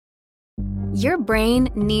Your brain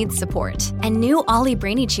needs support, and new Ollie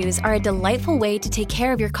Brainy Chews are a delightful way to take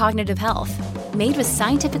care of your cognitive health. Made with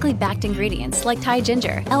scientifically backed ingredients like Thai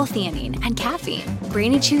ginger, L-theanine, and caffeine,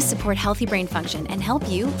 Brainy Chews support healthy brain function and help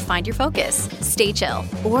you find your focus, stay chill,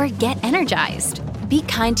 or get energized. Be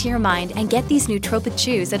kind to your mind and get these nootropic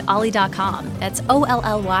chews at ollie.com. That's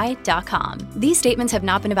OLLY.com. These statements have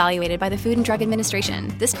not been evaluated by the Food and Drug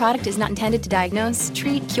Administration. This product is not intended to diagnose,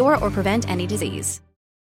 treat, cure, or prevent any disease.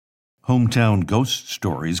 Hometown Ghost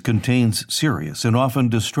Stories contains serious and often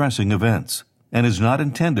distressing events and is not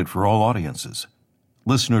intended for all audiences.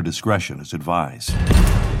 Listener discretion is advised.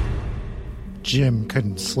 Jim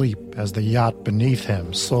couldn't sleep as the yacht beneath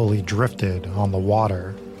him slowly drifted on the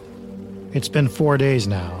water. It's been 4 days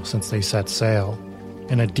now since they set sail,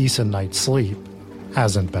 and a decent night's sleep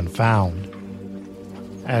hasn't been found.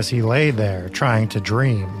 As he lay there trying to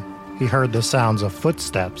dream, he heard the sounds of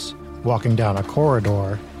footsteps walking down a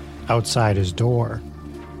corridor outside his door.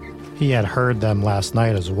 He had heard them last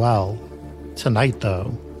night as well. Tonight,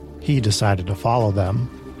 though, he decided to follow them.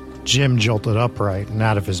 Jim jolted upright and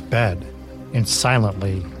out of his bed and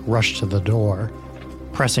silently rushed to the door,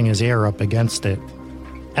 pressing his ear up against it.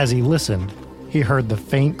 As he listened, he heard the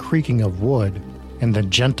faint creaking of wood and the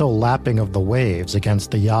gentle lapping of the waves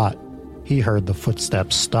against the yacht. He heard the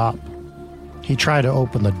footsteps stop. He tried to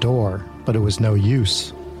open the door, but it was no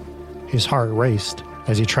use. His heart raced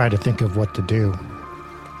as he tried to think of what to do.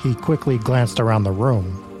 He quickly glanced around the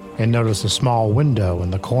room and noticed a small window in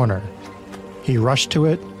the corner. He rushed to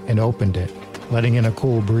it and opened it, letting in a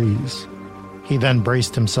cool breeze. He then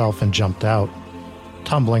braced himself and jumped out,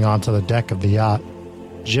 tumbling onto the deck of the yacht.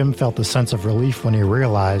 Jim felt a sense of relief when he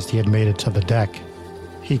realized he had made it to the deck.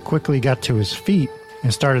 He quickly got to his feet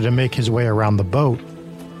and started to make his way around the boat,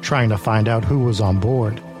 trying to find out who was on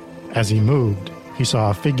board. As he moved, he saw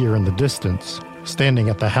a figure in the distance, standing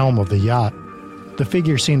at the helm of the yacht. The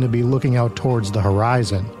figure seemed to be looking out towards the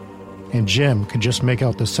horizon, and Jim could just make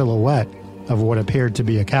out the silhouette of what appeared to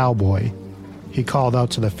be a cowboy. He called out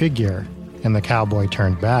to the figure, and the cowboy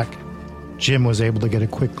turned back. Jim was able to get a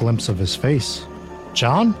quick glimpse of his face.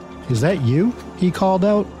 "John, is that you?" he called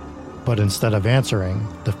out. But instead of answering,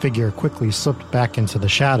 the figure quickly slipped back into the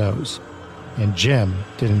shadows, and Jim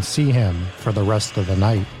didn't see him for the rest of the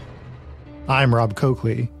night. I'm Rob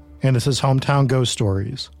Coakley, and this is Hometown Ghost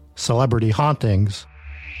Stories, Celebrity Hauntings,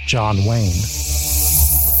 John Wayne.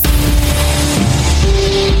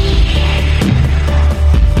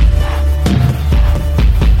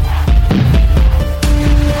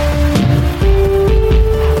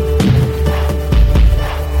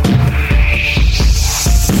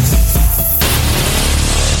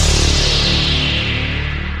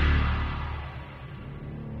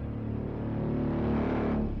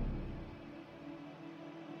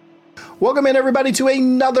 Welcome in, everybody, to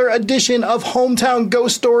another edition of Hometown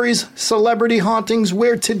Ghost Stories, Celebrity Hauntings,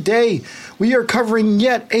 where today we are covering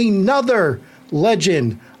yet another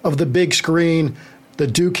legend of the big screen, the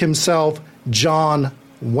Duke himself, John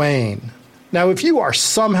Wayne. Now, if you are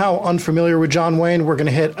somehow unfamiliar with John Wayne, we're going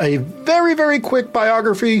to hit a very, very quick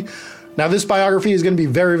biography. Now, this biography is going to be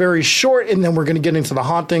very, very short, and then we're going to get into the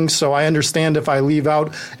hauntings, so I understand if I leave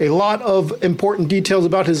out a lot of important details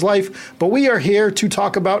about his life, but we are here to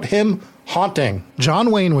talk about him haunting.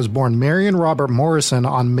 John Wayne was born Marion Robert Morrison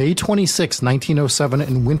on May 26, 1907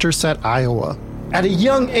 in Winterset, Iowa. At a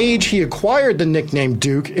young age, he acquired the nickname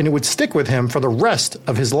Duke, and it would stick with him for the rest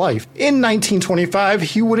of his life. In 1925,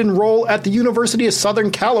 he would enroll at the University of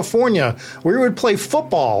Southern California, where he would play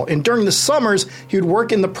football, and during the summers, he would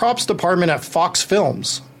work in the props department at Fox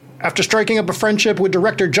Films. After striking up a friendship with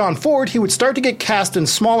director John Ford, he would start to get cast in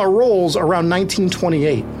smaller roles around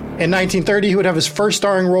 1928. In 1930, he would have his first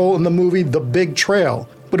starring role in the movie The Big Trail,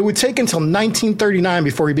 but it would take until 1939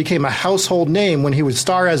 before he became a household name when he would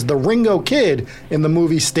star as the Ringo Kid in the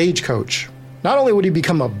movie Stagecoach. Not only would he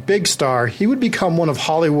become a big star, he would become one of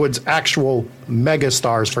Hollywood's actual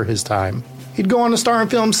megastars for his time. He'd go on to star in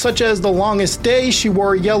films such as The Longest Day, She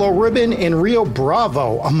Wore a Yellow Ribbon, and Rio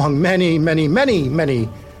Bravo, among many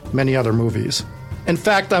other movies. In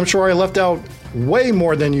fact, I'm sure I left out way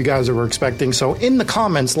more than you guys were expecting, so in the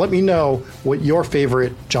comments, let me know what your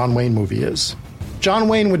favorite John Wayne movie is. John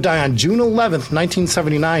Wayne would die on June 11th,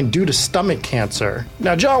 1979 due to stomach cancer.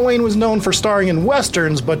 Now, John Wayne was known for starring in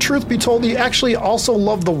westerns, but truth be told, he actually also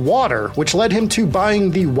loved the water, which led him to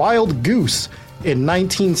buying the Wild Goose in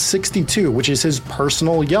 1962, which is his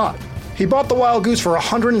personal yacht. He bought the Wild Goose for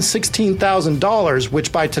 $116,000,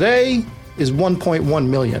 which by today is $1.1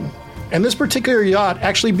 million. And this particular yacht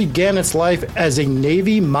actually began its life as a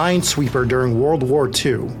Navy minesweeper during World War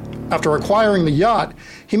II. After acquiring the yacht,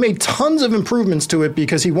 he made tons of improvements to it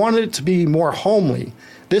because he wanted it to be more homely.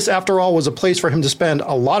 This, after all, was a place for him to spend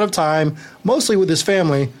a lot of time, mostly with his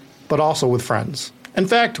family, but also with friends. In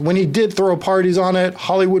fact, when he did throw parties on it,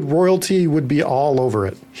 Hollywood royalty would be all over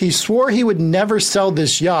it. He swore he would never sell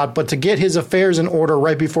this yacht, but to get his affairs in order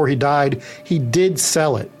right before he died, he did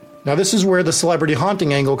sell it. Now this is where the celebrity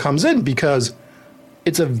haunting angle comes in, because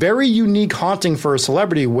it's a very unique haunting for a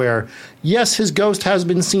celebrity where, yes, his ghost has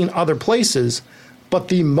been seen other places, but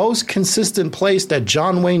the most consistent place that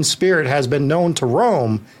John Wayne's spirit has been known to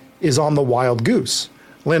roam is on the Wild Goose.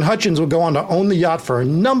 Lynn Hutchins would go on to own the yacht for a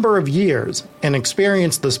number of years and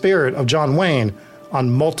experience the spirit of John Wayne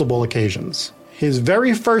on multiple occasions. His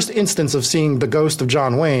very first instance of seeing the ghost of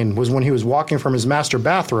John Wayne was when he was walking from his master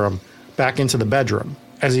bathroom back into the bedroom.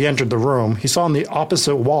 As he entered the room, he saw on the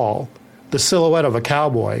opposite wall the silhouette of a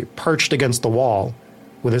cowboy perched against the wall,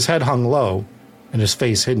 with his head hung low and his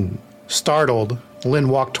face hidden. Startled, Lynn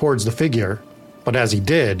walked towards the figure, but as he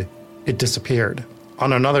did, it disappeared.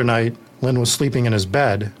 On another night, Lynn was sleeping in his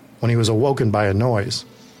bed when he was awoken by a noise.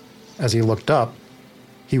 As he looked up,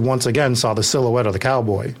 he once again saw the silhouette of the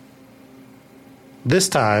cowboy. This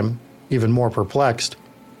time, even more perplexed,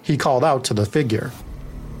 he called out to the figure.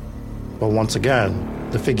 But once again,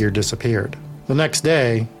 the figure disappeared. The next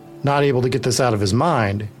day, not able to get this out of his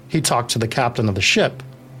mind, he talked to the captain of the ship.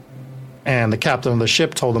 And the captain of the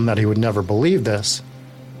ship told him that he would never believe this.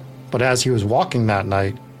 But as he was walking that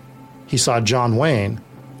night, he saw John Wayne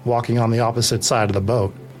walking on the opposite side of the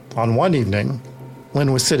boat. On one evening,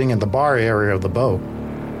 Lynn was sitting in the bar area of the boat.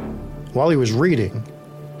 While he was reading,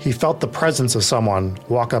 he felt the presence of someone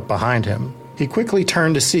walk up behind him. He quickly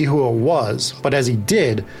turned to see who it was, but as he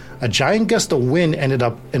did, a giant gust of wind ended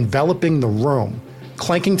up enveloping the room,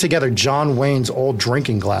 clanking together John Wayne's old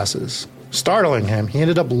drinking glasses. Startling him, he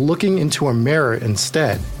ended up looking into a mirror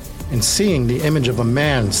instead and seeing the image of a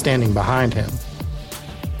man standing behind him.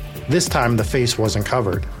 This time the face wasn't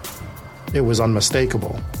covered. It was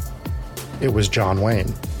unmistakable. It was John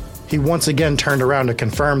Wayne. He once again turned around to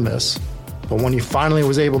confirm this, but when he finally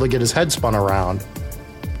was able to get his head spun around,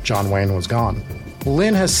 John Wayne was gone.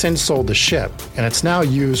 Lynn has since sold the ship, and it's now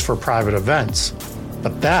used for private events,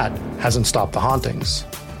 but that hasn't stopped the hauntings.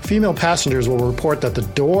 Female passengers will report that the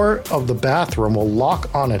door of the bathroom will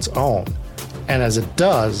lock on its own, and as it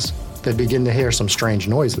does, they begin to hear some strange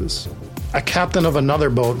noises. A captain of another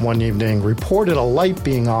boat one evening reported a light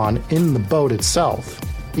being on in the boat itself,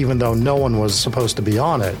 even though no one was supposed to be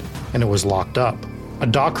on it, and it was locked up. A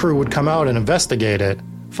dock crew would come out and investigate it,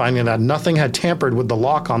 finding that nothing had tampered with the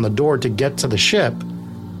lock on the door to get to the ship,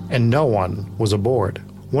 and no one was aboard.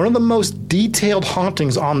 One of the most detailed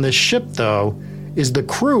hauntings on this ship, though, is the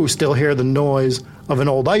crew still hear the noise of an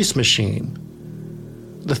old ice machine.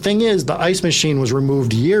 The thing is, the ice machine was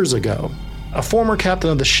removed years ago. A former captain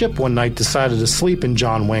of the ship one night decided to sleep in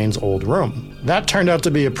John Wayne's old room. That turned out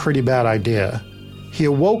to be a pretty bad idea. He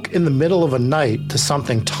awoke in the middle of a night to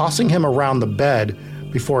something tossing him around the bed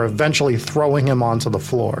before eventually throwing him onto the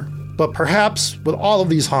floor. But perhaps, with all of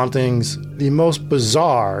these hauntings, the most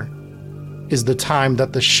bizarre is the time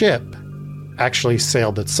that the ship actually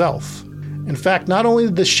sailed itself. In fact, not only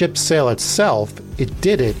did the ship sail itself, it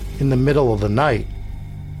did it in the middle of the night.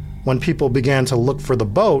 When people began to look for the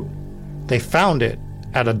boat, they found it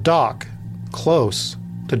at a dock close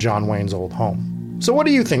to John Wayne's old home. So what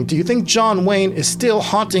do you think? Do you think John Wayne is still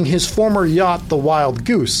haunting his former yacht, the Wild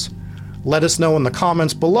Goose? Let us know in the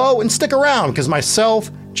comments below, and stick around because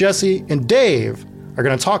myself, Jesse, and Dave are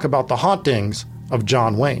going to talk about the hauntings of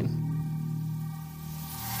John Wayne.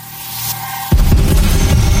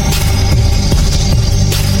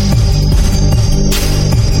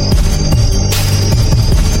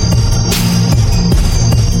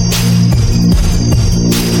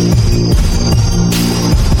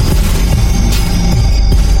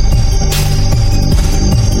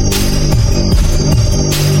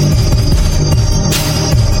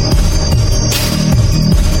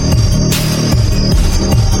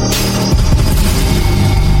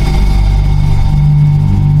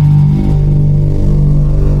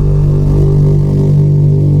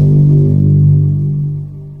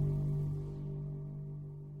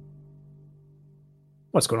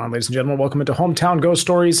 What's going on, ladies and gentlemen? Welcome into Hometown Ghost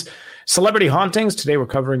Stories, Celebrity Hauntings. Today we're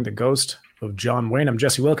covering the ghost of John Wayne. I'm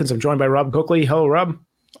Jesse Wilkins. I'm joined by Rob Coakley. Hello, Rob.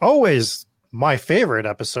 Always my favorite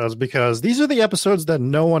episodes because these are the episodes that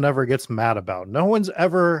no one ever gets mad about. No one's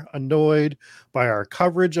ever annoyed by our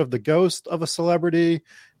coverage of the ghost of a celebrity.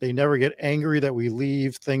 They never get angry that we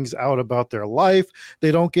leave things out about their life.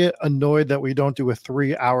 They don't get annoyed that we don't do a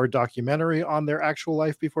 3-hour documentary on their actual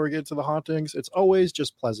life before we get to the hauntings. It's always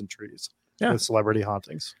just pleasantries with celebrity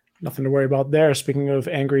hauntings. Nothing to worry about there. Speaking of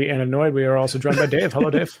angry and annoyed, we are also joined by Dave.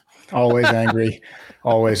 Hello, Dave. Always angry,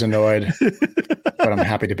 always annoyed, but I'm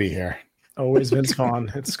happy to be here. Always Vince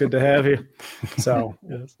Vaughn. It's good to have you. So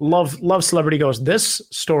love Celebrity Ghost. This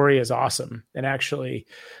story is awesome. And actually,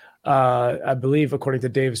 I believe, according to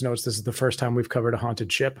Dave's notes, this is the first time we've covered a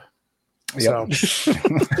haunted ship. Yep. So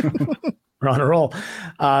we're on a roll.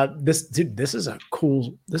 This is a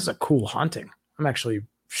cool haunting. I'm actually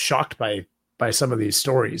shocked by some of these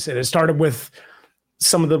stories. And it started with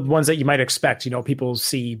some of the ones that you might expect. You know, people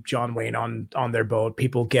see John Wayne on their boat.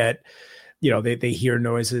 People get, they hear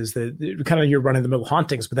noises that kind of your run of the mill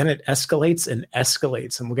hauntings, but then it escalates and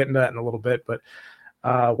escalates. And we'll get into that in a little bit. But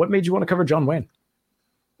what made you want to cover John Wayne?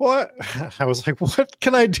 Well, I was like, what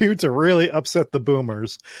can I do to really upset the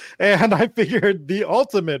boomers? And I figured the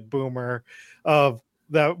ultimate boomer of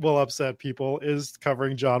that will upset people is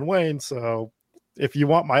covering John Wayne. So if you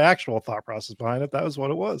want my actual thought process behind it, that was what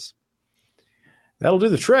it was. That'll do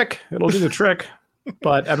the trick. It'll do the trick.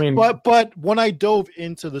 But I mean, but when I dove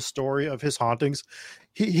into the story of his hauntings,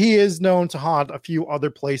 he is known to haunt a few other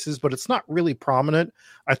places, but it's not really prominent.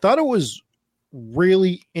 I thought it was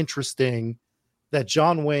really interesting that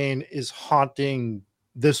John Wayne is haunting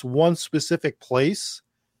this one specific place.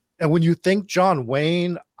 And when you think John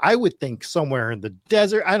Wayne, I would think somewhere in the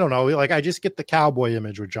desert. I don't know. Like, I just get the cowboy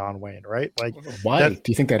image with John Wayne, right? Like, why do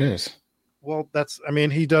you think that is? Well,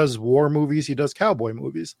 he does war movies. He does cowboy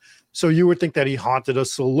movies. So you would think that he haunted a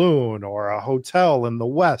saloon or a hotel in the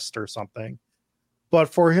West or something. But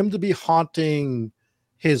for him to be haunting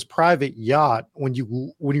his private yacht, when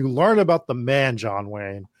you learn about the man, John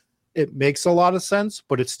Wayne, it makes a lot of sense,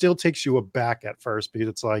 but it still takes you aback at first because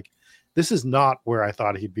it's like, this is not where I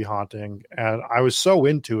thought he'd be haunting. And I was so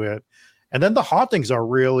into it. And then the hauntings are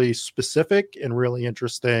really specific and really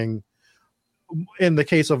interesting. In the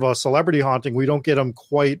case of a celebrity haunting, we don't get them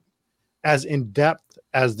quite as in depth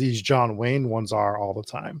as these John Wayne ones are all the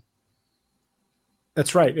time.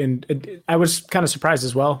 That's right. And I was kind of surprised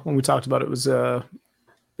as well when we talked about it was the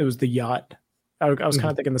yacht. I was kind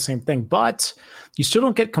of thinking the same thing, but you still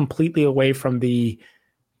don't get completely away from the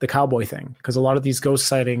cowboy thing, because a lot of these ghost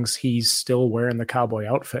sightings, he's still wearing the cowboy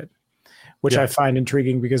outfit, which I find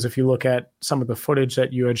intriguing, because if you look at some of the footage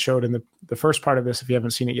that you had showed in the first part of this, if you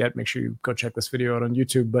haven't seen it yet, make sure you go check this video out on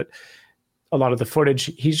YouTube. But a lot of the footage,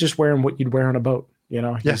 he's just wearing what you'd wear on a boat.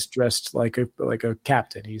 He's dressed like a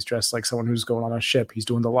captain. He's dressed like someone who's going on a ship. He's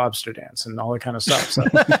doing the lobster dance and all that kind of stuff. So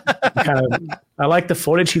I like the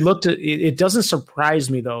footage. It doesn't surprise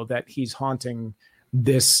me though that he's haunting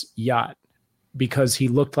this yacht, because he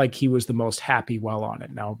looked like he was the most happy while on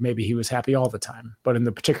it. Now, maybe he was happy all the time, but in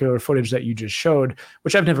the particular footage that you just showed,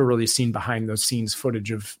 which I've never really seen behind those scenes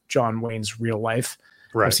footage of John Wayne's real life.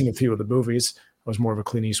 Right. I've seen a few of the movies. I was more of a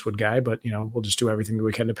Clint Eastwood guy, but we'll just do everything that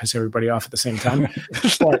we can to piss everybody off at the same time.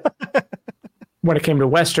 But when it came to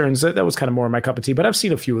Westerns, that was kind of more my cup of tea, but I've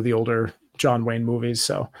seen a few of the older John Wayne movies.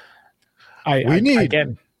 So go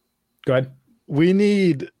ahead. We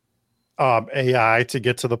need AI to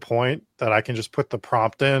get to the point that I can just put the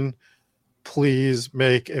prompt in, please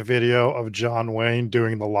make a video of John Wayne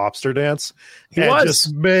doing the lobster dance.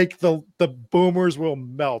 Just make the boomers will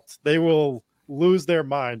melt. They will lose their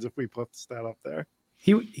minds if we put that up there.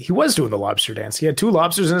 He was doing the lobster dance. He had two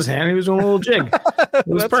lobsters in his hand. He was doing a little jig. It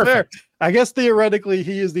was That's perfect. Fair. I guess theoretically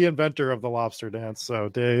he is the inventor of the lobster dance. So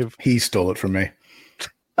Dave, he stole it from me.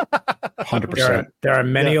 100%. There are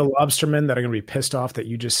many lobstermen that are going to be pissed off that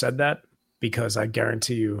you just said that, because I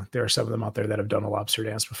guarantee you there are some of them out there that have done a lobster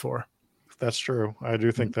dance before. That's true. I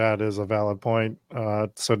do think that is a valid point.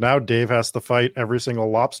 So now Dave has to fight every single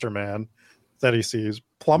lobster man that he sees.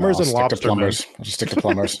 Plumbers and lobster plumbers. I'll just stick to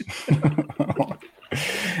plumbers.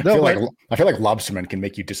 I feel like lobstermen can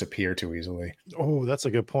make you disappear too easily. Oh, that's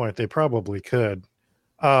a good point. They probably could.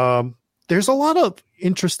 There's a lot of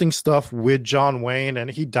interesting stuff with John Wayne, and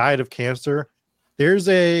he died of cancer. There's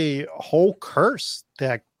a whole curse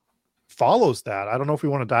that follows that. I don't know if we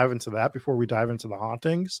want to dive into that before we dive into the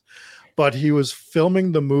hauntings, but he was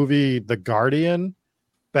filming the movie The Guardian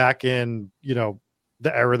back in, the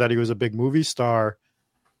era that he was a big movie star,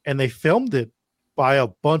 and they filmed it by a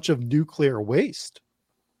bunch of nuclear waste.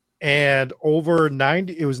 And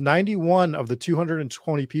it was 91 of the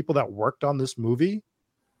 220 people that worked on this movie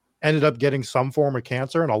ended up getting some form of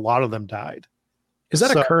cancer, and a lot of them died. Is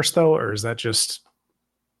that a curse though, or is that just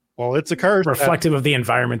it's a curse reflective of the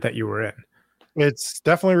environment that you were in? It's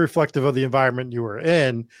definitely reflective of the environment you were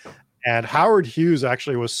in. And Howard Hughes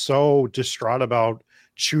actually was so distraught about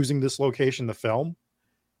choosing this location to film,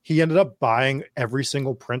 he ended up buying every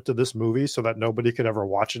single print of this movie so that nobody could ever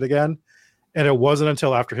watch it again. And it wasn't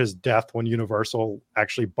until after his death when Universal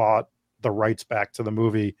actually bought the rights back to the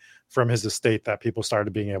movie from his estate that people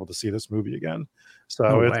started being able to see this movie again. So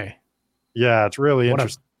No way. Yeah, it's really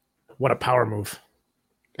interesting. What a power move.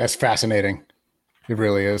 That's fascinating. It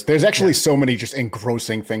really is. There's actually so many just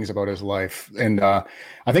engrossing things about his life. And I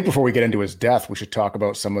think before we get into his death, we should talk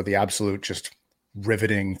about some of the absolute just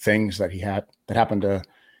riveting things that he had that happened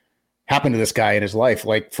to this guy in his life.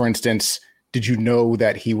 Like, for instance, did you know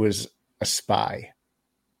that he was a spy?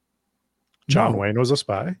 John Wayne was a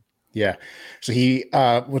spy? Yeah. So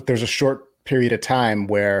there's a short period of time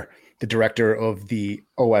where the director of the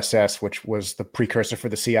OSS, which was the precursor for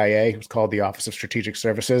the CIA, it was called the Office of Strategic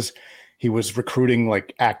Services. He was recruiting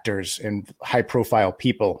like actors and high profile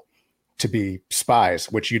people to be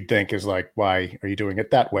spies, which you'd think is like, why are you doing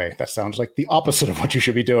it that way? That sounds like the opposite of what you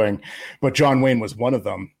should be doing. But John Wayne was one of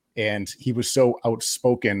them. And he was so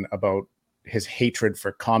outspoken about his hatred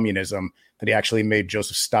for communism that he actually made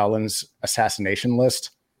Joseph Stalin's assassination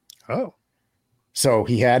list. Oh. So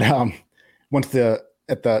he had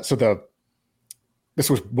this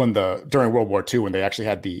was during World War II when they actually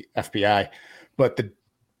had the FBI, but the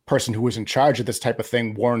person who was in charge of this type of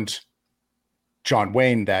thing warned John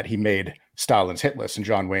Wayne that he made Stalin's hit list, and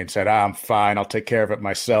John Wayne said, I'm fine, I'll take care of it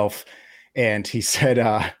myself. And he said,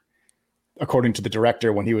 according to the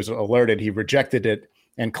director, when he was alerted, he rejected it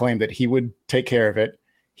and claimed that he would take care of it.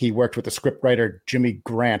 He worked with the scriptwriter Jimmy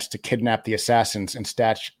Grant to kidnap the assassins and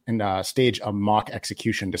stage a mock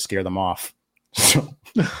execution to scare them off. So,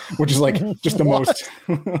 which is like just the most,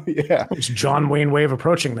 yeah. It's John Wayne way of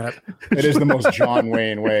approaching that. It is the most John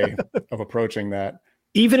Wayne way of approaching that.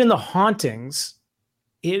 Even in the Hauntings,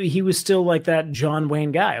 he was still like that John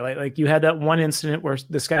Wayne guy. Like you had that one incident where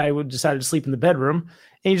this guy would decide to sleep in the bedroom,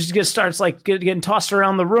 and he just starts like getting tossed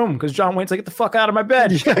around the room because John Wayne's like, "Get the fuck out of my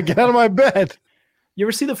bed! Yeah, get out of my bed!" You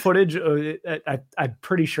ever see the footage? I'm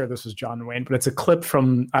pretty sure this was John Wayne, but it's a clip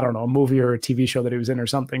from, I don't know, a movie or a TV show that he was in or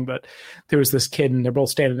something. But there was this kid and they're both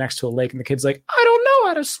standing next to a lake and the kid's like, I don't know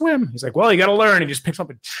how to swim. He's like, well, you got to learn. He just picks up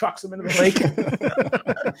and chucks him into the lake.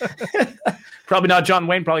 Probably not John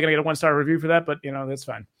Wayne, probably going to get a 1-star review for that, but that's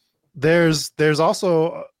fine. There's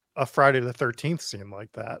also a Friday the 13th scene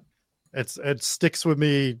like that. It sticks with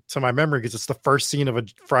me to my memory because it's the first scene of a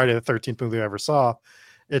Friday the 13th movie I ever saw.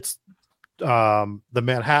 It's the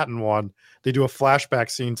Manhattan one. They do a flashback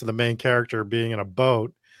scene to the main character being in a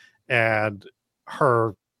boat, and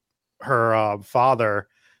her father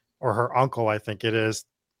or her uncle, I think it is,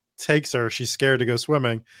 takes her. She's scared to go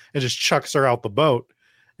swimming and just chucks her out the boat,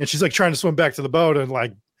 and she's like trying to swim back to the boat, and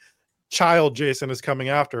like child Jason is coming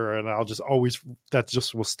after her, and that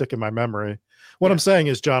just will stick in my memory. What I'm saying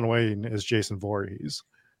is John Wayne is Jason Voorhees.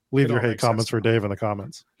 Leave your hate comments for Dave in the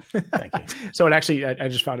comments. Thank you. So it actually, I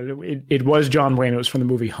just found it was John Wayne. It was from the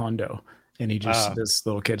movie Hondo. And he just, this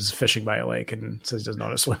little kid is fishing by a lake and says he doesn't know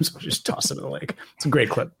how to swim. So just toss him in the lake. It's a great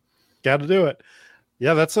clip. Got to do it.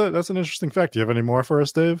 Yeah, that's an interesting fact. Do you have any more for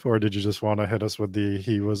us, Dave? Or did you just want to hit us with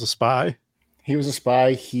he was a spy? He was a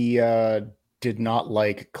spy. He did not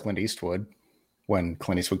like Clint Eastwood when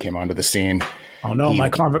Clint Eastwood came onto the scene. Oh, no. My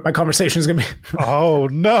conversation is going to be... Oh,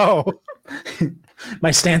 no.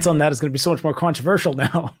 My stance on that is going to be so much more controversial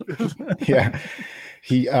now. Yeah,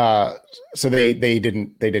 so they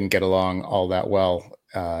didn't get along all that well,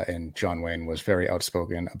 and John Wayne was very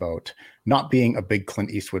outspoken about not being a big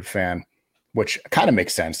Clint Eastwood fan, which kind of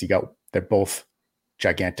makes sense. They're both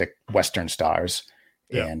gigantic Western stars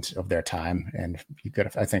and of their time, and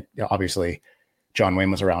I think obviously John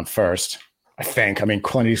Wayne was around first. I mean,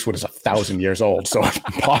 Clint Eastwood is 1,000 years old, so it's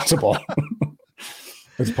possible.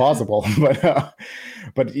 It's possible,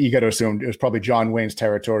 but you got to assume it was probably John Wayne's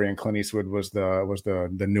territory, and Clint Eastwood was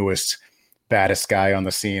the newest, baddest guy on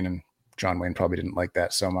the scene, and John Wayne probably didn't like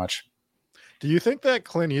that so much. Do you think that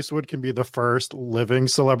Clint Eastwood can be the first living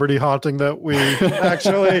celebrity haunting that we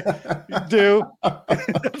actually do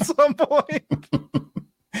at some point?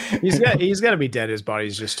 He's got to be dead. His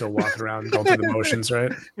body's just still walking around, going through the motions,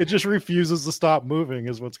 right? It just refuses to stop moving,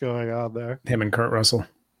 is what's going on there. Him and Kurt Russell.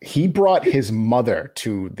 He brought his mother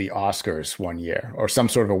to the Oscars one year or some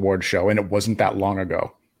sort of award show, and it wasn't that long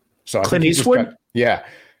ago. So Clint Eastwood? Yeah.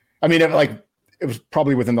 I mean, it was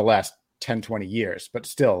probably within the last 10, 20 years, but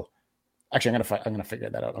still. Actually, I'm going to figure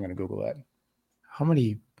that out. I'm going to Google that.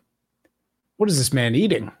 What is this man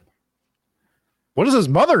eating? What is his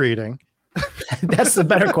mother eating? That's the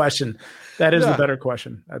better question. That is the better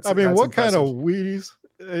question. That's what impressive. Kind of Wheaties?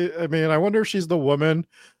 I mean, I wonder if she's the woman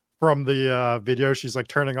from the video. She's like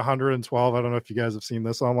turning 112. I don't know if you guys have seen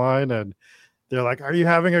this online, and they're like, are you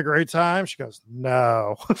having a great time? She goes,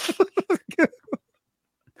 no.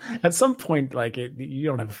 At some point, you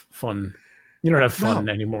don't have fun You don't have fun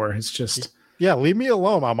anymore. It's just... Yeah, leave me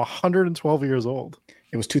alone. I'm 112 years old.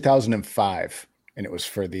 It was 2005, and it was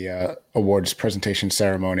for the awards presentation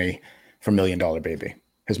ceremony for $1 Million Baby.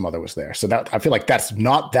 His mother was there. So that I feel like that's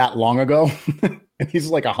not that long ago. And he's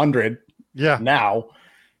like 100 now.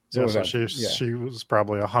 So she was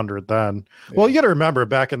probably 100 then. Yeah. Well, you got to remember,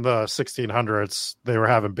 back in the 1600s, they were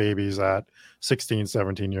having babies at 16,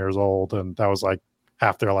 17 years old, and that was like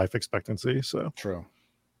half their life expectancy. So true.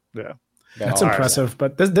 Yeah. That's impressive.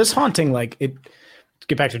 But this haunting, like to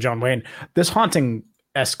get back to John Wayne, this haunting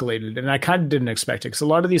escalated, and I kind of didn't expect it, because a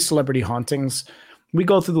lot of these celebrity hauntings, we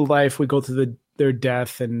go through the life, we go through their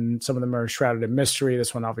death, and some of them are shrouded in mystery.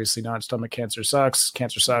 This one, obviously not. Stomach cancer sucks.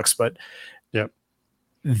 Cancer sucks. But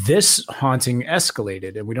this haunting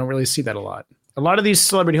escalated, and we don't really see that a lot. A lot of these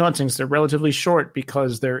celebrity hauntings, they're relatively short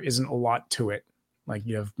because there isn't a lot to it. Like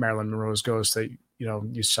you have Marilyn Monroe's ghost that,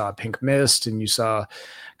 you saw Pink Mist, and you saw a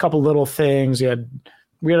couple little things. We had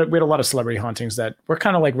a lot of celebrity hauntings that were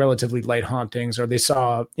kind of like relatively light hauntings, or they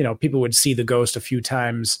saw, people would see the ghost a few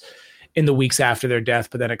times in the weeks after their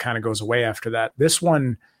death, but then it kind of goes away after that. This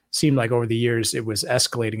one seemed like over the years it was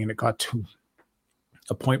escalating, and it got to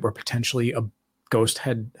a point where potentially a ghost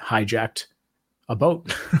had hijacked a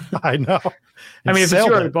boat. I know. I mean, if it's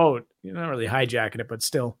your boat, you're not really hijacking it, but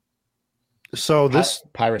still. So this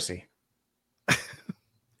piracy.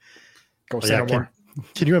 Go say no more.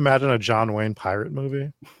 Can you imagine a John Wayne pirate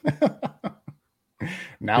movie?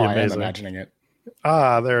 Now I am imagining it.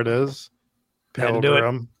 There it is.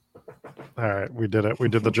 Pilgrim. All right, we did it. We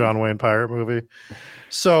did the John Wayne pirate movie.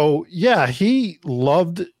 So yeah, he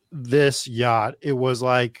loved this yacht. It was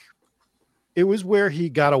where he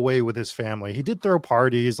got away with his family. He did throw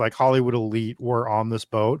parties, like Hollywood elite were on this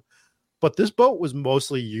boat, but this boat was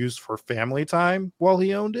mostly used for family time while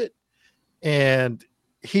he owned it. And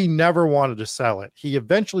he never wanted to sell it. He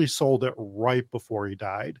eventually sold it right before he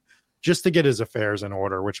died, just to get his affairs in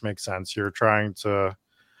order, which makes sense. You're trying to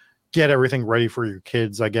get everything ready for your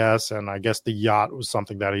kids, I guess. And I guess the yacht was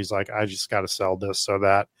something that he's like, I just got to sell this so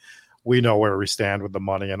that we know where we stand with the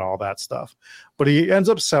money and all that stuff. But he ends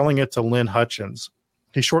up selling it to Lynn Hutchins.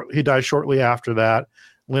 He dies shortly after that.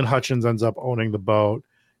 Lynn Hutchins ends up owning the boat.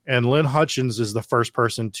 And Lynn Hutchins is the first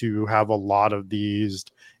person to have a lot of these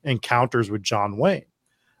encounters with John Wayne,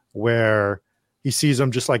 where he sees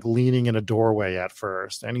him just like leaning in a doorway at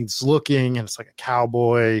first, and he's looking, and it's like a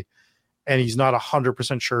cowboy, and he's not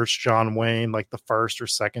 100% sure it's John Wayne like the first or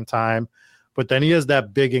second time. But then he has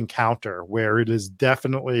that big encounter where it is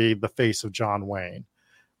definitely the face of John Wayne,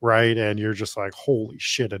 right? And you're just like, holy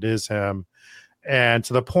shit, it is him. And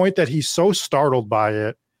to the point that he's so startled by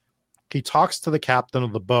it, he talks to the captain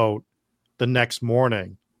of the boat the next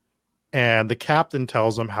morning, and the captain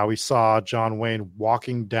tells him how he saw John Wayne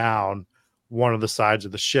walking down one of the sides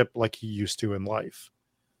of the ship like he used to in life.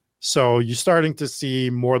 So you're starting to see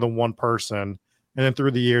more than one person. And then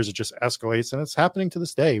through the years, it just escalates, and it's happening to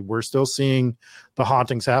this day. We're still seeing the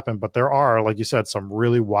hauntings happen, but there are, like you said, some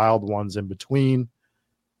really wild ones in between.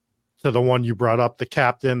 To the one you brought up, the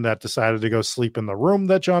captain that decided to go sleep in the room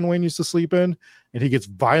that John Wayne used to sleep in, and he gets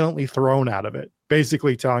violently thrown out of it,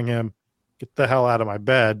 basically telling him, get the hell out of my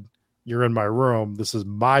bed. You're in my room. This is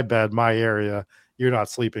my bed, my area. You're not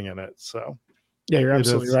sleeping in it. So, yeah, you're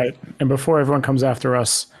absolutely right. And before everyone comes after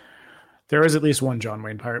us, there is at least one John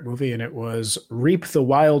Wayne pirate movie, and it was Reap the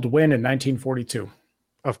Wild Wind in 1942.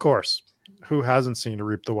 Of course. Who hasn't seen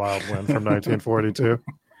Reap the Wild Wind from 1942?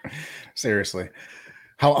 Seriously.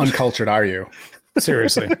 How uncultured are you?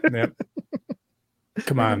 Seriously. Yep.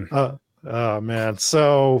 Come on. Oh, man.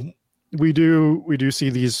 So we do see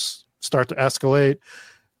these start to escalate.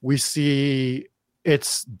 We see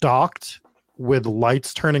it's docked with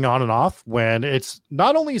lights turning on and off when it's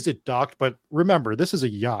not only is it docked, but remember, this is a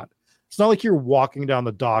yacht. It's not like you're walking down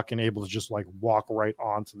the dock and able to just like walk right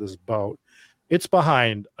onto this boat. It's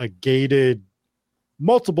behind a gated,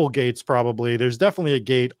 multiple gates probably. There's definitely a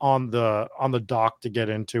gate on the dock to get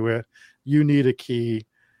into it. You need a key,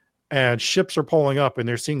 and ships are pulling up, and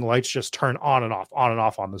they're seeing lights just turn on and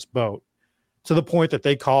off on this boat, to the point that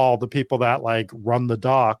they call the people that like run the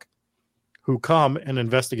dock, who come and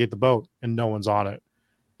investigate the boat, and no one's on it.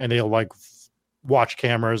 And they'll like watch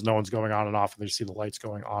cameras, no one's going on and off, and they see the lights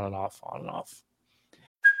going on and off, on and off.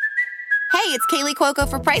 Hey, it's Kaylee Cuoco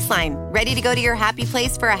for Priceline. Ready to go to your happy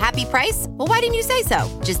place for a happy price? Well, why didn't you say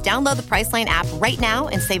so? Just download the Priceline app right now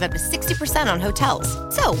and save up to 60% on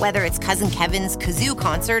hotels. So whether it's Cousin Kevin's Kazoo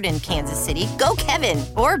Concert in Kansas City, go Kevin,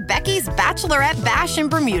 or Becky's Bachelorette Bash in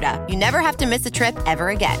Bermuda, you never have to miss a trip ever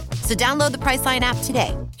again. So download the Priceline app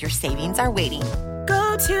today. Your savings are waiting.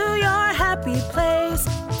 Go to your happy place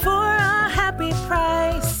for a happy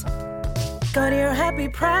price. Go to your happy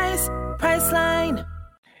price, Priceline.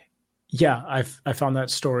 Yeah, I found that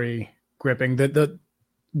story gripping.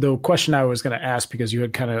 The question I was going to ask, because you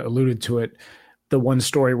had kind of alluded to it, the one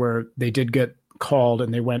story where they did get called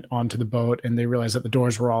and they went onto the boat and they realized that the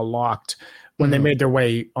doors were all locked. When they made their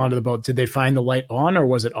way onto the boat, did they find the light on or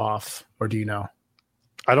was it off? Or do you know?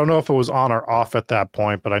 I don't know if it was on or off at that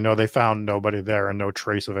point, but I know they found nobody there and no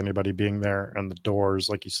trace of anybody being there. And the doors,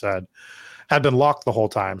 like you said, had been locked the whole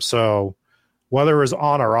time. So whether it was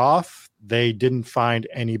on or off, they didn't find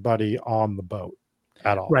anybody on the boat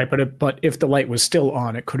at all. Right. But if the light was still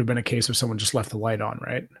on, it could have been a case of someone just left the light on,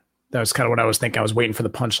 right? That was kind of what I was thinking. I was waiting for the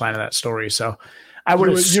punchline of that story. So I would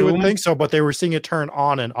assume. You would think so, but they were seeing it turn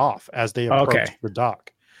on and off as they approached the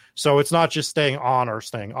dock. So it's not just staying on or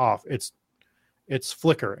staying off. It's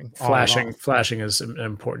flickering. Flashing is an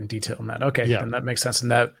important detail in that. Okay. Yeah. And that makes sense.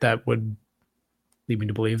 And that would lead me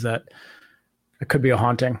to believe that it could be a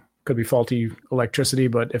haunting, could be faulty electricity,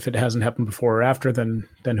 but if it hasn't happened before or after, then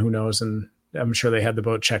who knows? And I'm sure they had the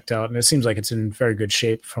boat checked out, and it seems like it's in very good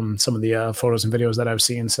shape from some of the photos and videos that I've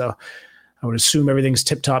seen. So I would assume everything's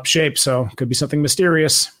tip-top shape. So it could be something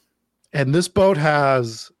mysterious. And this boat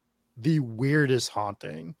has the weirdest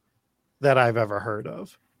haunting that I've ever heard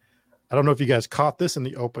of. I don't know if you guys caught this in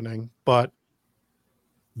the opening, but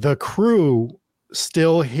the crew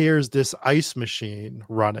still hears this ice machine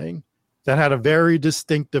running that had a very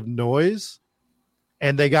distinctive noise,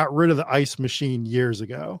 and they got rid of the ice machine years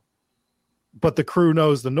ago. But the crew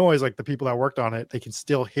knows the noise, like the people that worked on it, they can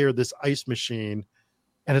still hear this ice machine,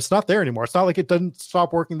 and it's not there anymore. It's not like it doesn't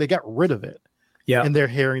stop working. They got rid of it. Yeah. And they're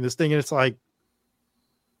hearing this thing, and it's like,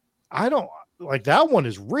 I don't like that one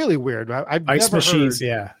is really weird. I've ice never machines. heard.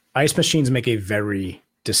 Yeah. Ice machines make a very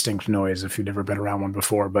distinct noise if you've never been around one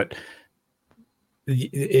before, but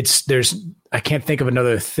I can't think of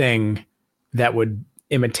another thing that would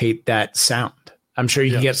imitate that sound. I'm sure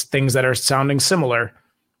you can get things that are sounding similar,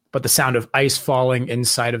 but the sound of ice falling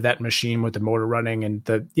inside of that machine with the motor running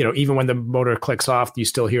and even when the motor clicks off, you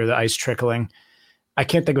still hear the ice trickling. I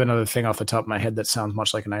can't think of another thing off the top of my head that sounds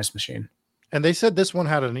much like an ice machine. And they said this one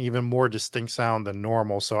had an even more distinct sound than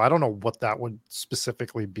normal. So I don't know what that would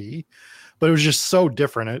specifically be, but it was just so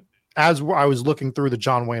different. As I was looking through the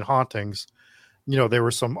John Wayne hauntings, there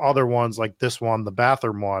were some other ones like this one, the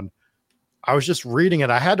bathroom one. I was just reading it.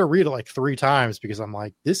 I had to read it like 3 times because I'm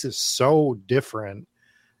like, this is so different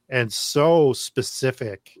and so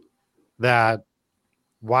specific that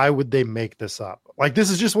why would they make this up? Like, this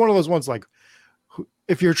is just one of those ones, like,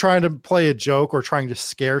 if you're trying to play a joke or trying to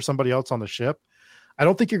scare somebody else on the ship, I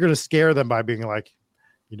don't think you're going to scare them by being like,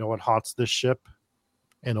 you know what haunts this ship?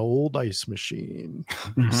 An old ice machine.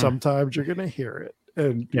 Mm-hmm. Sometimes you're going to hear it.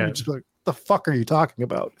 And you're just like, the fuck are you talking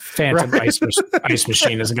about? Phantom ice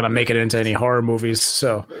machine isn't going to make it into any horror movies.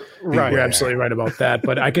 So you're absolutely right about that.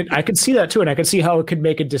 But I could see that too. And I could see how it could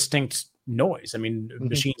make a distinct noise. I mean,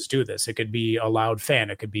 machines do this. It could be a loud fan.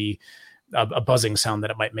 It could be a buzzing sound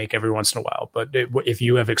that it might make every once in a while. But if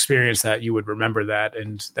you have experienced that, you would remember that.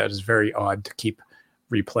 And that is very odd to keep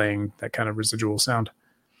replaying that kind of residual sound.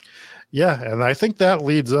 Yeah. And I think that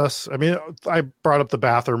leads us. I mean, I brought up the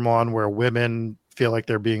bathroom one where women feel like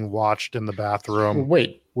they're being watched in the bathroom. Well,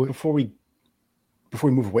 wait, before we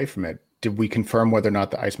move away from it, did we confirm whether or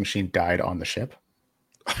not the ice machine died on the ship?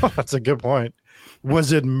 Oh, that's a good point.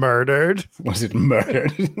 Was it murdered?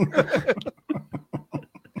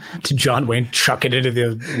 Did John Wayne chuck it into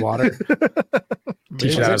the water?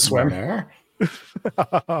 Teach it how to swim.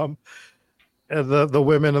 And the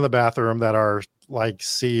women in the bathroom that are like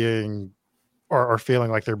seeing or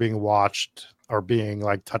feeling like they're being watched or being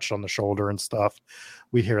like touched on the shoulder and stuff,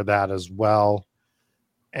 we hear that as well.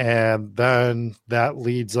 And then that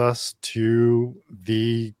leads us to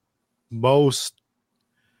the most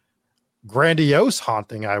grandiose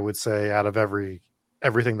haunting, I would say, out of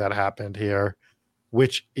everything that happened here,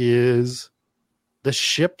 which is the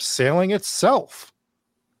ship sailing itself,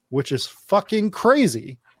 which is fucking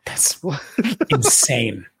crazy. That's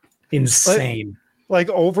insane. Insane. Like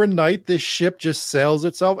overnight, this ship just sails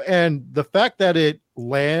itself. And the fact that it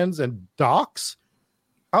lands and docks,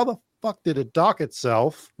 how the fuck did it dock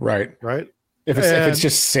itself? Right. If it's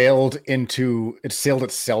just sailed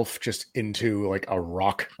itself just into like a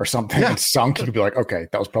rock or something and sunk, you could be like, okay,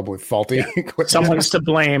 that was probably faulty. Someone's to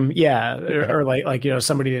blame. Yeah. Or like,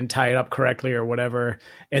 somebody didn't tie it up correctly or whatever.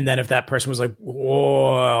 And then if that person was like,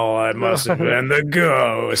 whoa, I must have been the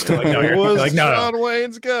ghost. Like, no, it was John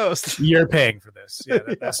Wayne's ghost. You're paying for this. Yeah,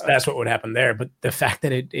 that's what would happen there. But the fact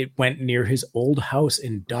that it went near his old house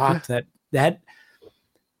and docked, that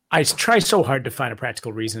I try so hard to find a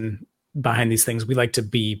practical reason behind these things. We like to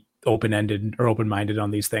be open-ended or open-minded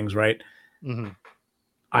on these things, right?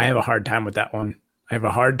 I have a hard time with that one.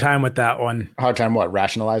 Hard time what?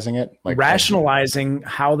 Rationalizing it? Like rationalizing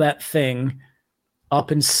how that thing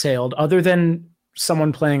up and sailed, other than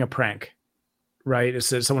someone playing a prank, right? It's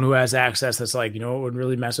someone who has access that's like, what would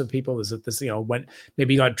really mess with people is that this, went,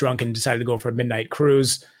 maybe got drunk and decided to go for a midnight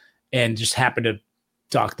cruise and just happened to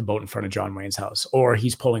dock the boat in front of John Wayne's house, or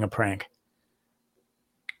he's pulling a prank.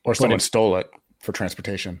 Or someone stole it for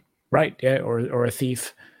transportation. Right. Yeah. Or a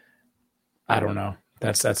thief. I don't know.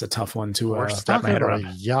 That's a tough one to wrap my head around.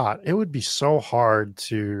 A yacht. It would be so hard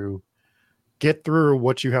to get through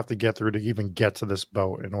what you have to get through to even get to this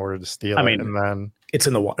boat in order to steal it. And then it's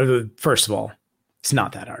in the water. First of all, it's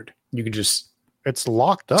not that hard. You could just it's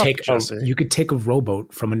locked up. You could take a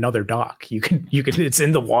rowboat from another dock. You could it's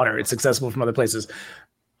in the water. It's accessible from other places.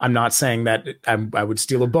 I'm not saying that I would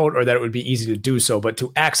steal a boat or that it would be easy to do so, but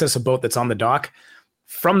to access a boat that's on the dock,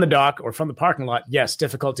 from the dock or from the parking lot, yes,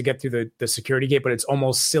 difficult to get through the security gate, but it's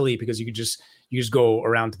almost silly because you just go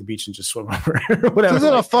around to the beach and just swim over or whatever. This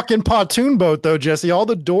isn't a fucking pontoon boat though, Jesse. All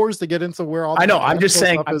the doors to get into where all the I know. I'm just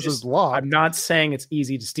saying. is locked. I'm not saying it's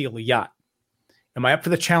easy to steal a yacht. Am I up for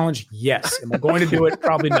the challenge? Yes. Am I going to do it?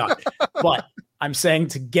 Probably not. But I'm saying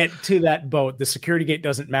to get to that boat, the security gate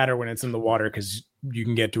doesn't matter when it's in the water because you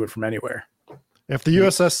can get to it from anywhere. If the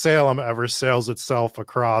USS Salem ever sails itself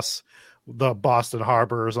across the Boston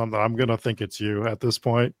Harbor or something, I'm going to think it's you at this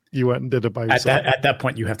point. You went and did it by yourself. At that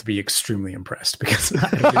point, you have to be extremely impressed because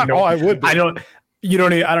I don't I would be. I don't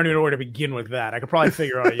even know where to begin with that. I could probably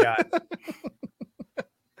figure out a yacht.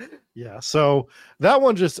 Yeah. So that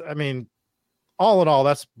one all in all,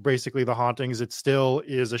 that's basically the Hauntings. It still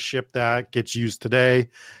is a ship that gets used today.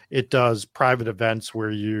 It does private events where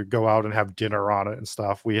you go out and have dinner on it and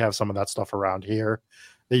stuff. We have some of that stuff around here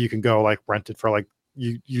that you can go rent it for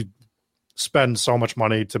you spend so much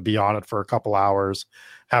money to be on it for a couple hours,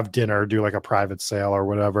 have dinner, do a private sale or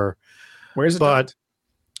whatever. Where is it? But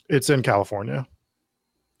it's in California.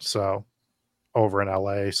 So over in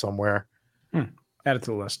LA somewhere. Add it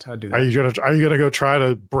to the list. I'd do that. Are you gonna go try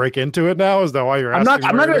to break into it now? Is that why you're asking?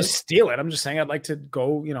 I'm not gonna steal it. I'm just saying I'd like to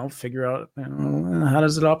go, figure out how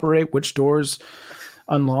does it operate, which doors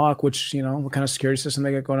unlock, which what kind of security system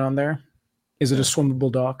they got going on there. Is it a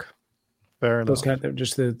swimmable dock? Fair enough. Those kind of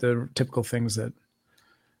just the typical things that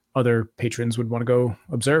other patrons would want to go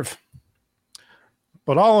observe.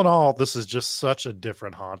 But all in all, this is just such a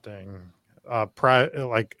different haunting.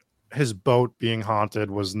 His boat being haunted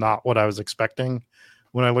was not what I was expecting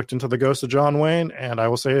when I looked into the ghost of John Wayne, and I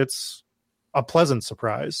will say it's a pleasant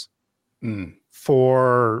surprise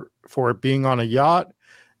for it being on a yacht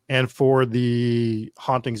and for the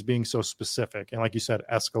hauntings being so specific and, like you said,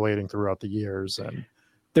 escalating throughout the years. And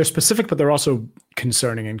they're specific, but they're also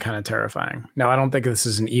concerning and kind of terrifying. Now, I don't think this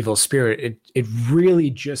is an evil spirit. It really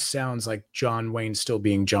just sounds like John Wayne still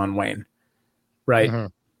being John Wayne, right? Mm-hmm.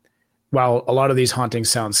 While a lot of these hauntings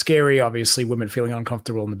sound scary, obviously women feeling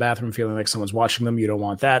uncomfortable in the bathroom, feeling like someone's watching them, you don't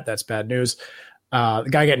want that. That's bad news. The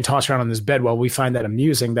guy getting tossed around on this bed, while we find that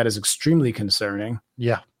amusing, that is extremely concerning.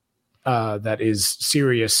 Yeah. That is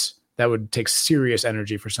serious. That would take serious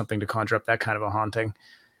energy for something to conjure up that kind of a haunting.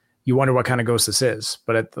 You wonder what kind of ghost this is.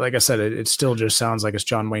 But like I said, it still just sounds like it's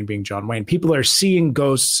John Wayne being John Wayne. People are seeing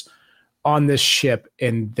ghosts on this ship,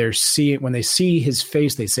 and when they see his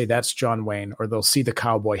face, they say that's John Wayne, or they'll see the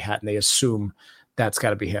cowboy hat and they assume that's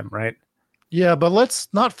got to be him, right? Yeah, but let's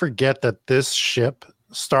not forget that this ship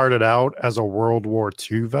started out as a World War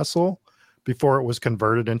II vessel before it was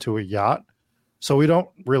converted into a yacht. So we don't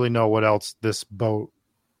really know what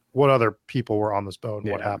other people were on this boat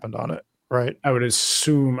and what happened on it, right? I would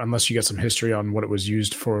assume, unless you get some history on what it was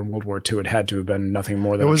used for in World War II, it had to have been nothing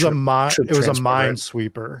more than it was a mine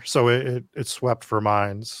sweeper. So it swept for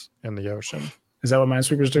mines in the ocean. Is that what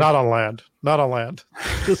minesweepers do? Not on land.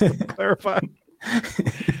 Just to clarify.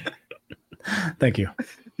 Thank you.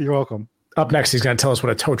 You're welcome. Up next, he's going to tell us what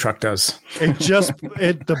a tow truck does.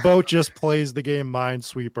 The boat just plays the game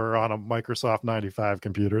Minesweeper on a Microsoft 95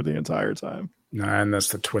 computer the entire time. And that's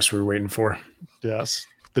the twist we were waiting for. Yes.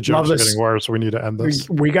 The jokes are getting worse. We need to end this.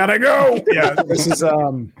 We gotta go. Yeah. This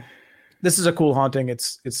is a cool haunting.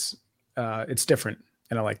 It's different,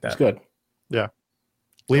 and I like that. It's good. Yeah.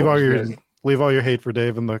 Leave all your hate for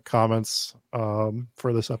Dave in the comments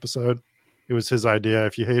for this episode. It was his idea.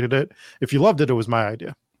 If you hated it, if you loved it, it was my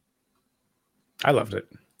idea. I loved it.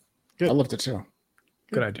 Good. I loved it too.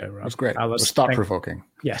 Good idea, Rob. It was great. It was thought-provoking.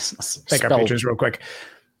 Yes. Let's thank our patrons real quick.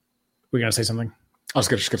 We're going to say something? I was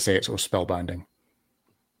just going to say it was spellbinding.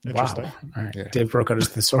 Interesting. Wow. All right. Yeah. Dave broke out his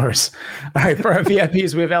thesaurus. All right. For our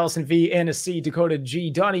VIPs, we have Allison V, Anna C, Dakota G,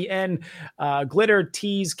 Donnie N, Glitter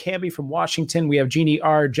T's, Camby from Washington. We have Jeannie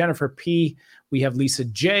R, Jennifer P. We have Lisa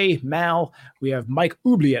J, Mal. We have Mike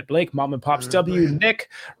Oubliette, Blake, Mom and Pops W, Nick,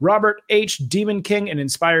 Robert H, Demon King, and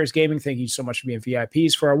Inspires Gaming. Thank you so much for being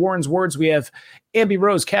VIPs. For our Warren's Words, we have Ambi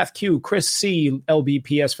Rose, Kath Q, Chris C,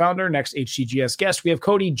 LBPS founder, next HCGS guest. We have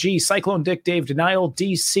Cody G, Cyclone Dick, Dave Denial,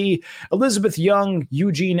 DC, Elizabeth Young,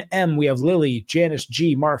 Eugene M. We have Lily, Janice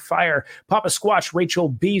G, Mar Fire, Papa Squatch, Rachel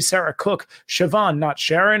B, Sarah Cook, Siobhan, not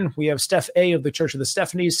Sharon. We have Steph A of the Church of the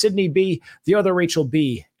Stephanies, Sydney B, the other Rachel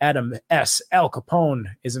B, Adam S. Al Capone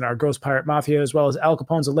is in our Ghost Pirate Mafia, as well as Al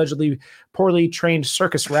Capone's allegedly poorly trained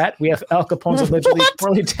circus rat. We have Al Capone's allegedly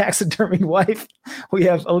poorly taxidermied wife. We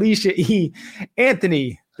have Alicia E.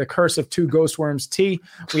 Anthony, the Curse of Two Ghost Worms T.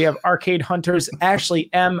 We have Arcade Hunters, Ashley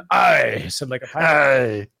M. I said like a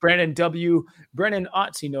pirate. Brandon W. Brennan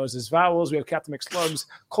Otzi knows his vowels. We have Captain McSlugs.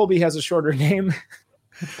 Colby has a shorter name.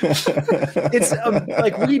 It's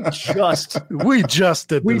like we just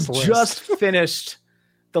finished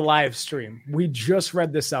the live stream. We just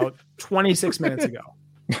read this out 26 minutes ago.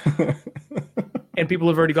 And people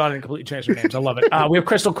have already gone and completely changed their names. I love it. We have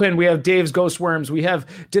Crystal Quinn. We have Dave's Ghost Worms. We have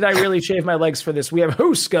Did I Really Shave My Legs for This? We have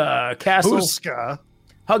Huska, Castle,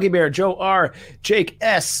 Huggy Bear, Joe R, Jake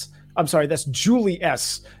S. I'm sorry, that's Julie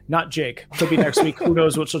S, not Jake. Could be next week. Who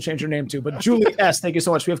knows what she'll change her name to? But Julie S, thank you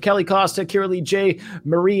so much. We have Kelly Costa, Kira Lee J,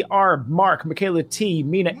 Marie R, Mark, Michaela T,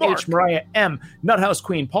 Mina H, Mariah M, Nuthouse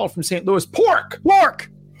Queen, Paul from St. Louis, Pork.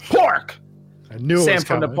 I knew Sam it was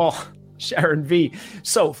from coming. Nepal, Sharon V,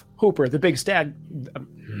 Soph, Hooper, the Big Stag,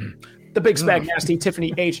 Nasty,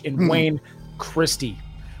 Tiffany H, and Wayne Christie.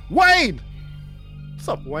 Wayne! What's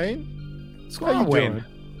up, Wayne? What's going on, Wayne?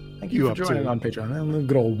 Thank you for joining on Patreon.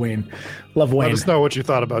 Good old Wayne. Love Wayne. Let us know what you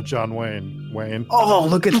thought about John Wayne. Oh,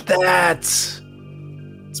 look at that.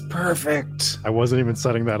 It's perfect. I wasn't even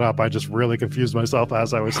setting that up. I just really confused myself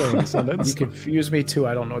as I was saying the sentence. You confused me too.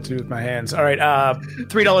 I don't know what to do with my hands. All right.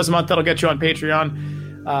 $3 a month. That'll get you on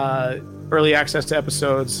Patreon. Early access to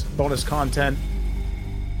episodes, bonus content,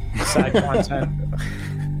 side content,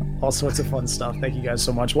 all sorts of fun stuff. Thank you guys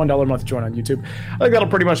so much. $1 a month to join on YouTube. I think that'll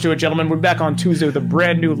pretty much do it, gentlemen. We'll be back on Tuesday with a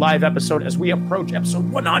brand new live episode as we approach episode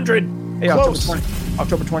 100. Hey,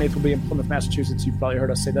 October 20th will be in Plymouth, Massachusetts. You've probably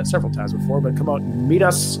heard us say that several times before, but come out and meet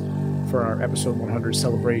us for our episode 100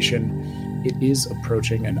 celebration. It is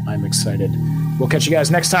approaching, and I'm excited. We'll catch you guys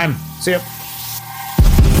next time. See ya.